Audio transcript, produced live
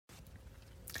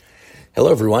Hello,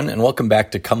 everyone, and welcome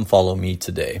back to Come Follow Me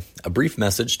Today, a brief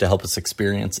message to help us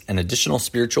experience an additional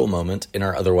spiritual moment in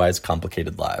our otherwise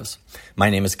complicated lives. My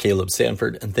name is Caleb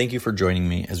Sanford, and thank you for joining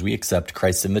me as we accept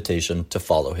Christ's invitation to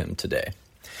follow him today.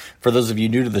 For those of you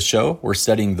new to the show, we're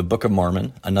studying the Book of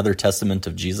Mormon, another testament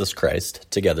of Jesus Christ,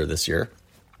 together this year,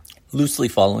 loosely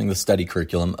following the study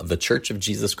curriculum of the Church of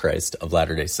Jesus Christ of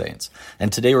Latter-day Saints.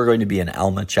 And today we're going to be in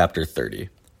Alma chapter 30.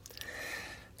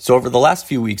 So over the last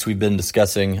few weeks, we've been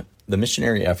discussing the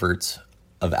missionary efforts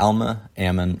of Alma,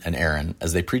 Ammon, and Aaron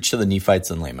as they preached to the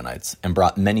Nephites and Lamanites and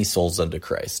brought many souls unto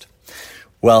Christ.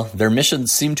 Well, their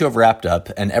missions seem to have wrapped up,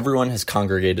 and everyone has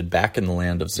congregated back in the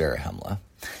land of Zarahemla.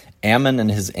 Ammon and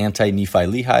his anti-Nephi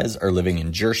Lehis are living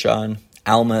in Jershon,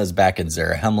 Alma is back in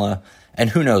Zarahemla, and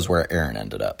who knows where Aaron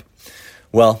ended up.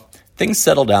 Well, things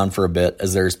settle down for a bit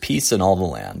as there is peace in all the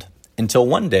land, until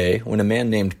one day when a man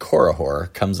named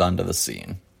Korihor comes onto the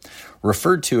scene.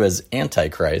 Referred to as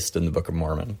Antichrist in the Book of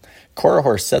Mormon,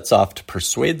 Korihor sets off to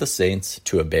persuade the saints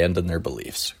to abandon their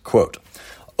beliefs. Quote,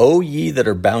 "O ye that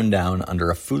are bound down under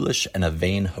a foolish and a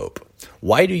vain hope,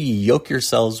 why do ye yoke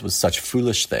yourselves with such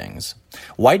foolish things?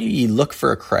 Why do ye look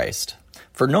for a Christ?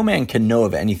 For no man can know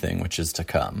of anything which is to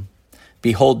come.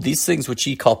 Behold, these things which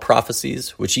ye call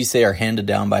prophecies, which ye say are handed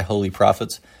down by holy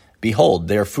prophets, behold,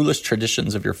 they are foolish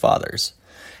traditions of your fathers.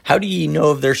 How do ye know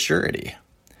of their surety?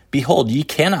 Behold, ye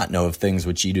cannot know of things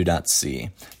which ye do not see.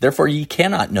 Therefore ye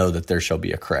cannot know that there shall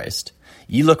be a Christ.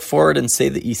 Ye look forward and say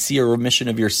that ye see a remission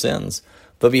of your sins,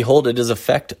 but behold, it is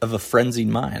effect of a frenzied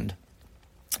mind.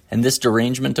 And this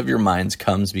derangement of your minds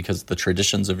comes because of the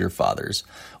traditions of your fathers,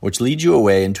 which lead you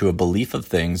away into a belief of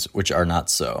things which are not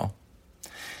so.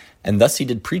 And thus he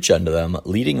did preach unto them,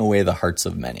 leading away the hearts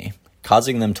of many,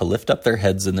 causing them to lift up their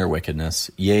heads in their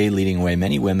wickedness, yea, leading away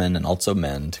many women and also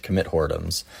men to commit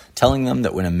whoredoms, telling them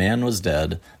that when a man was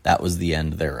dead, that was the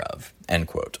end thereof." End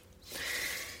quote.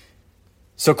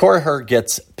 So Korihor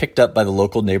gets picked up by the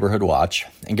local neighborhood watch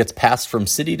and gets passed from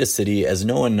city to city as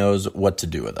no one knows what to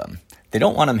do with him. They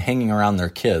don't want him hanging around their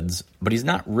kids, but he's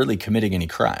not really committing any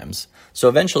crimes. So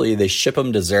eventually they ship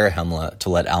him to Zarahemla to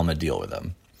let Alma deal with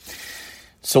him.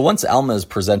 So once Alma is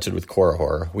presented with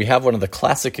Korihor, we have one of the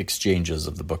classic exchanges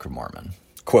of the Book of Mormon.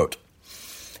 Quote,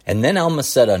 "And then Alma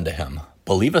said unto him,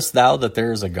 Believest thou that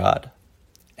there is a God?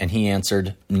 And he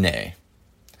answered, Nay.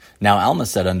 Now Alma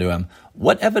said unto him,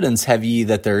 What evidence have ye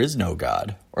that there is no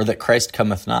God, or that Christ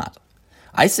cometh not?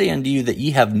 I say unto you that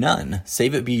ye have none,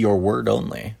 save it be your word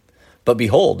only. But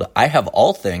behold, I have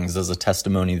all things as a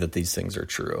testimony that these things are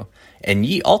true, and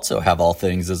ye also have all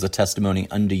things as a testimony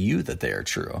unto you that they are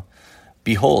true.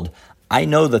 Behold, I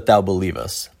know that thou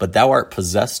believest, but thou art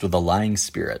possessed with a lying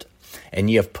spirit,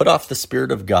 and ye have put off the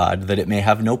Spirit of God, that it may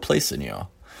have no place in you.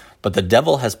 But the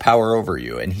devil has power over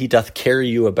you, and he doth carry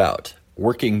you about,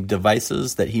 working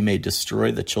devices that he may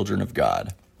destroy the children of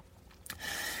God.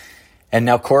 And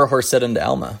now Korihor said unto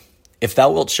Alma, If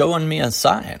thou wilt show unto me a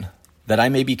sign, that I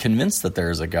may be convinced that there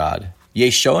is a God,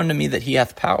 yea, show unto me that he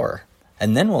hath power,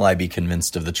 and then will I be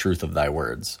convinced of the truth of thy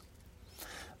words.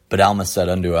 But Alma said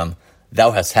unto him,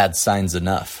 Thou hast had signs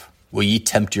enough. Will ye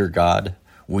tempt your God?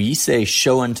 Will ye say,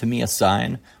 Show unto me a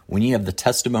sign, when ye have the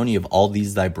testimony of all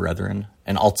these thy brethren,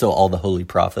 and also all the holy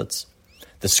prophets?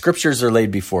 The scriptures are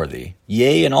laid before thee.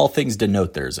 Yea, and all things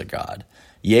denote there is a God.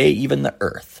 Yea, even the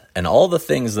earth, and all the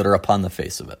things that are upon the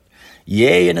face of it.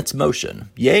 Yea, in its motion.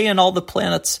 Yea, and all the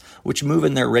planets which move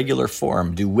in their regular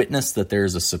form do witness that there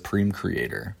is a supreme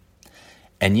creator.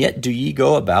 And yet do ye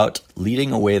go about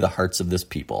leading away the hearts of this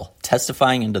people,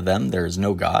 testifying unto them there is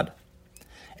no God?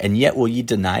 And yet will ye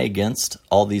deny against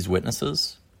all these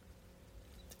witnesses?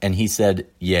 And he said,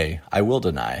 Yea, I will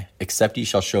deny, except ye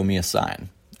shall show me a sign.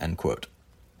 End quote.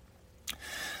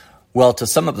 Well, to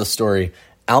sum up the story,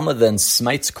 Alma then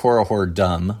smites Korihor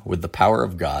dumb with the power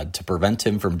of God to prevent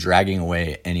him from dragging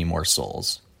away any more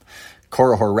souls.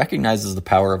 Korihor recognizes the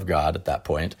power of God at that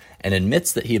point and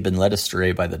admits that he had been led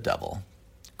astray by the devil.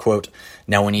 Quote,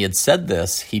 Now when he had said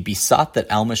this, he besought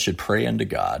that Alma should pray unto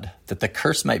God, that the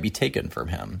curse might be taken from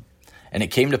him. And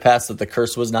it came to pass that the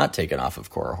curse was not taken off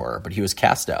of Korihor, but he was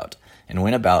cast out, and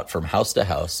went about from house to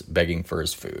house, begging for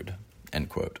his food. End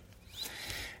quote.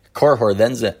 Korihor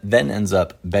then ends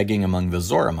up begging among the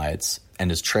Zoramites,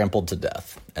 and is trampled to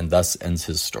death, and thus ends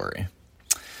his story.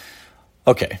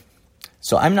 Okay,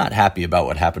 so I'm not happy about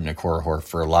what happened to Korihor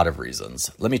for a lot of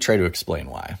reasons. Let me try to explain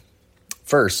why.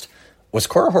 First, was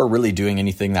Korihor really doing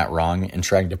anything that wrong in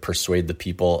trying to persuade the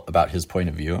people about his point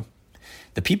of view?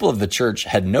 The people of the church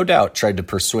had no doubt tried to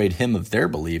persuade him of their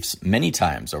beliefs many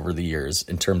times over the years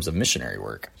in terms of missionary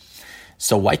work.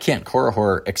 So why can't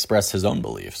Korihor express his own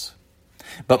beliefs?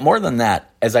 But more than that,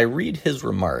 as I read his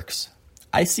remarks,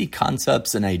 I see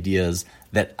concepts and ideas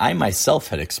that I myself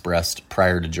had expressed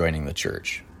prior to joining the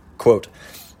church. Quote,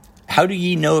 "How do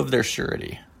ye know of their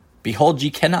surety? Behold, ye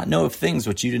cannot know of things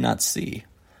which ye do not see.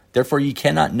 Therefore ye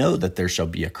cannot know that there shall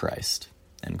be a Christ."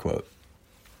 End quote.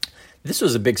 This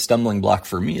was a big stumbling block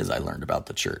for me as I learned about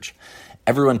the church.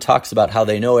 Everyone talks about how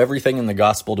they know everything in the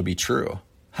gospel to be true.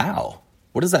 How?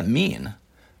 What does that mean?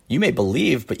 You may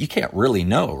believe, but you can't really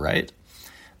know, right?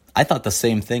 I thought the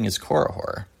same thing as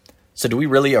Korihor. So do we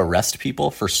really arrest people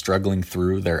for struggling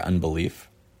through their unbelief?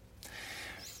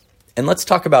 And let's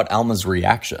talk about Alma's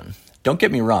reaction. Don't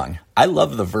get me wrong. I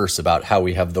love the verse about how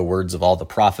we have the words of all the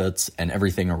prophets and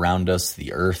everything around us,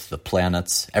 the earth, the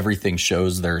planets, everything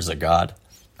shows there's a God.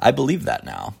 I believe that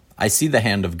now. I see the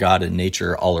hand of God in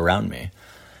nature all around me.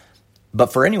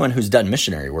 But for anyone who's done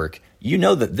missionary work, you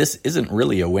know that this isn't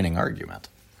really a winning argument.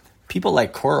 People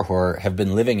like Korihor have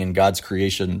been living in God's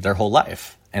creation their whole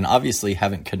life and obviously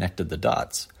haven't connected the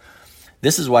dots.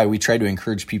 This is why we try to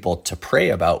encourage people to pray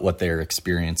about what they're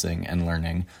experiencing and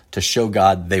learning to show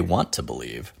God they want to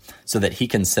believe so that he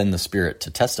can send the Spirit to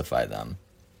testify them.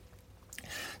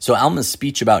 So Alma's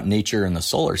speech about nature and the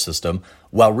solar system,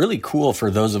 while really cool for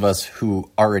those of us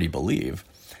who already believe,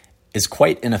 is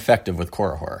quite ineffective with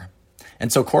Korihor.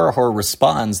 And so Korihor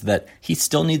responds that he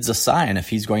still needs a sign if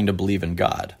he's going to believe in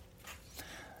God.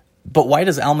 But why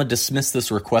does Alma dismiss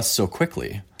this request so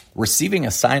quickly? Receiving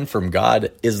a sign from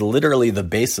God is literally the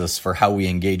basis for how we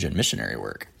engage in missionary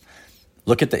work.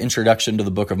 Look at the introduction to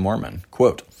the Book of Mormon.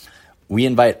 Quote, "We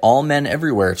invite all men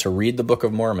everywhere to read the Book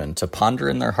of Mormon, to ponder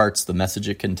in their hearts the message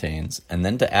it contains, and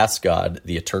then to ask God,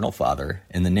 the Eternal Father,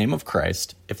 in the name of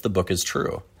Christ, if the book is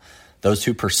true. Those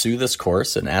who pursue this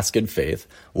course and ask in faith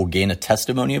will gain a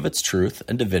testimony of its truth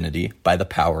and divinity by the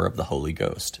power of the Holy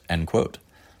Ghost." End quote.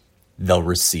 They'll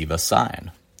receive a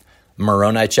sign.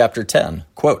 Moroni chapter 10,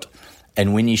 quote,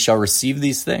 "And when ye shall receive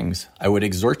these things, I would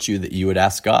exhort you that you would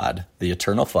ask God, the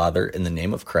Eternal Father, in the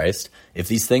name of Christ, if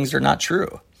these things are not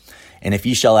true. And if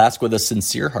ye shall ask with a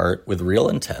sincere heart, with real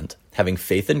intent, having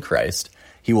faith in Christ,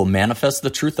 he will manifest the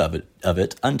truth of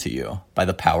it unto you by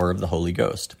the power of the Holy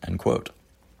Ghost." End quote.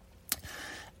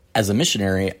 As a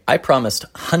missionary, I promised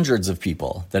hundreds of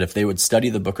people that if they would study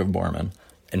the Book of Mormon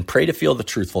and pray to feel the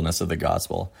truthfulness of the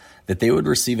gospel, that they would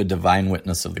receive a divine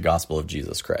witness of the gospel of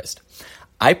Jesus Christ.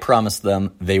 I promised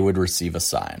them they would receive a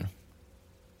sign.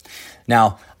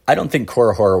 Now, I don't think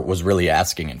Korihor was really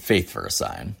asking in faith for a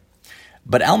sign,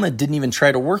 but Alma didn't even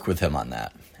try to work with him on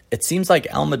that. It seems like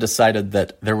Alma decided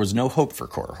that there was no hope for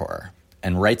Korihor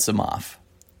and writes him off.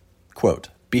 Quote,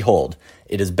 "Behold,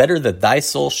 it is better that thy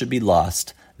soul should be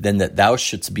lost than that thou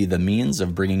shouldst be the means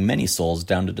of bringing many souls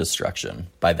down to destruction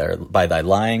by thy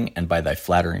lying and by thy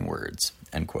flattering words."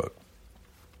 End quote.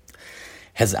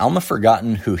 Has Alma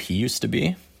forgotten who he used to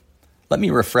be? Let me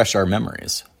refresh our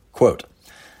memories. Quote,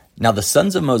 "Now the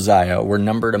sons of Mosiah were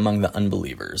numbered among the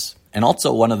unbelievers, and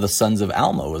also one of the sons of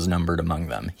Alma was numbered among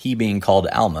them, he being called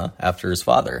Alma after his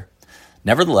father.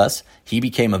 Nevertheless, he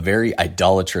became a very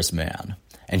idolatrous man,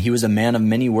 and he was a man of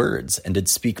many words, and did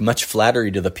speak much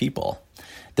flattery to the people.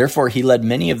 Therefore he led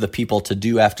many of the people to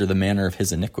do after the manner of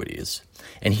his iniquities.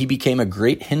 And he became a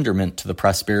great hinderment to the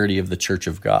prosperity of the church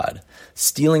of God,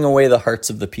 stealing away the hearts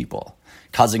of the people,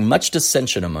 causing much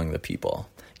dissension among the people,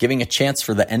 giving a chance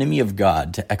for the enemy of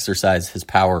God to exercise his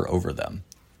power over them."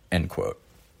 End quote.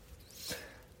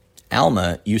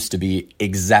 Alma used to be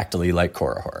exactly like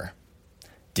Korihor.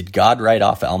 Did God write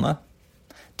off Alma?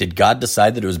 Did God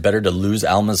decide that it was better to lose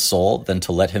Alma's soul than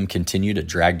to let him continue to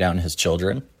drag down his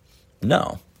children?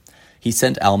 No. He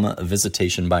sent Alma a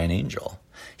visitation by an angel.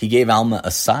 He gave Alma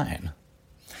a sign.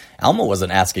 Alma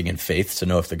wasn't asking in faith to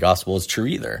know if the gospel is true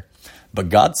either, but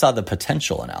God saw the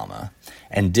potential in Alma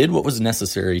and did what was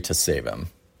necessary to save him.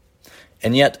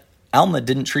 And yet, Alma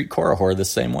didn't treat Korihor the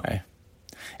same way.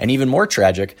 And even more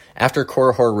tragic, after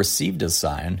Korihor received his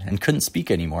sign and couldn't speak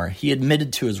anymore, he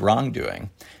admitted to his wrongdoing,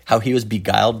 how he was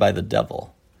beguiled by the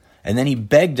devil. And then he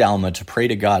begged Alma to pray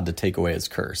to God to take away his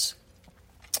curse.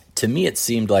 To me, it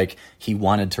seemed like he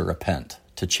wanted to repent,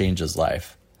 to change his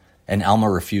life, and Alma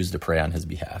refused to pray on his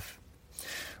behalf.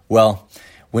 Well,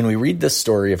 when we read this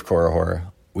story of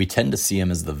Korihor, we tend to see him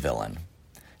as the villain,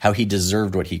 how he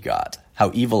deserved what he got,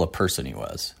 how evil a person he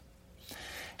was.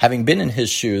 Having been in his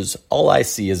shoes, all I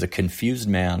see is a confused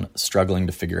man struggling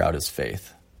to figure out his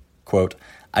faith. Quote,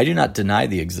 "I do not deny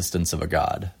the existence of a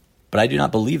God, but I do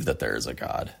not believe that there is a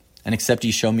God, and except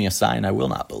ye show me a sign, I will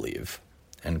not believe."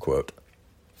 End quote.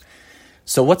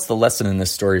 So what's the lesson in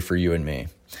this story for you and me?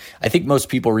 I think most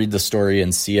people read the story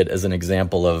and see it as an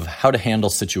example of how to handle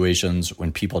situations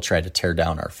when people try to tear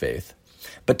down our faith.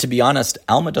 But to be honest,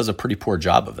 Alma does a pretty poor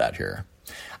job of that here.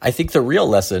 I think the real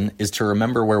lesson is to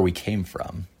remember where we came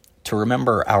from, to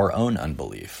remember our own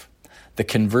unbelief, the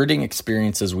converting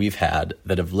experiences we've had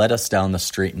that have led us down the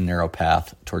straight and narrow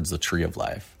path towards the tree of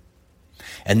life.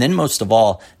 And then most of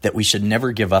all, that we should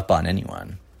never give up on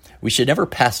anyone. We should never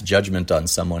pass judgment on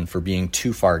someone for being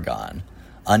too far gone,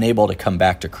 unable to come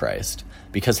back to Christ,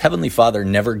 because Heavenly Father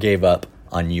never gave up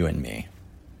on you and me.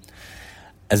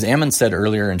 As Ammon said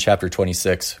earlier in chapter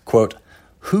 26, quote,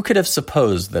 "Who could have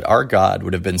supposed that our God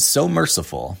would have been so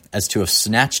merciful as to have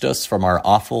snatched us from our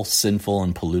awful, sinful,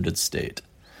 and polluted state?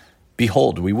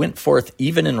 Behold, we went forth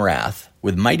even in wrath,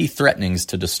 with mighty threatenings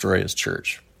to destroy his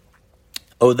church.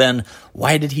 Oh then,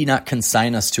 why did he not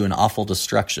consign us to an awful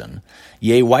destruction?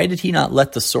 Yea, why did he not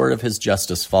let the sword of his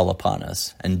justice fall upon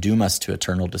us, and doom us to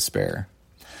eternal despair?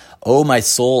 O my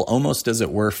soul, almost as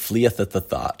it were, fleeth at the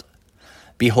thought.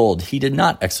 Behold, he did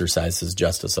not exercise his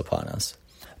justice upon us,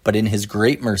 but in his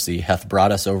great mercy hath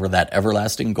brought us over that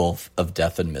everlasting gulf of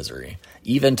death and misery,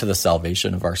 even to the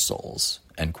salvation of our souls."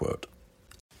 End quote.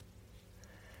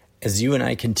 As you and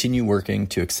I continue working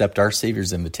to accept our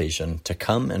Savior's invitation to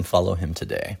come and follow him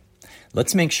today,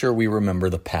 let's make sure we remember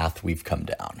the path we've come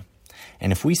down.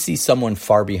 And if we see someone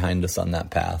far behind us on that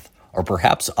path, or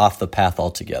perhaps off the path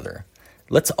altogether,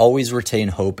 let's always retain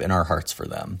hope in our hearts for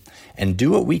them and do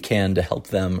what we can to help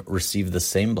them receive the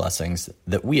same blessings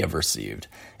that we have received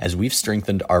as we've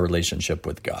strengthened our relationship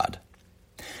with God.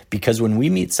 Because when we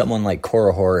meet someone like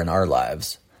Korihor in our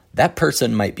lives, that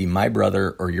person might be my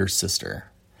brother or your sister.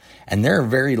 And there are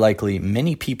very likely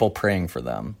many people praying for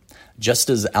them, just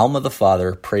as Alma the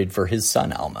father prayed for his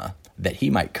son Alma, that he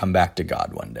might come back to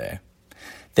God one day.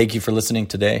 Thank you for listening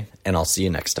today, and I'll see you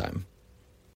next time.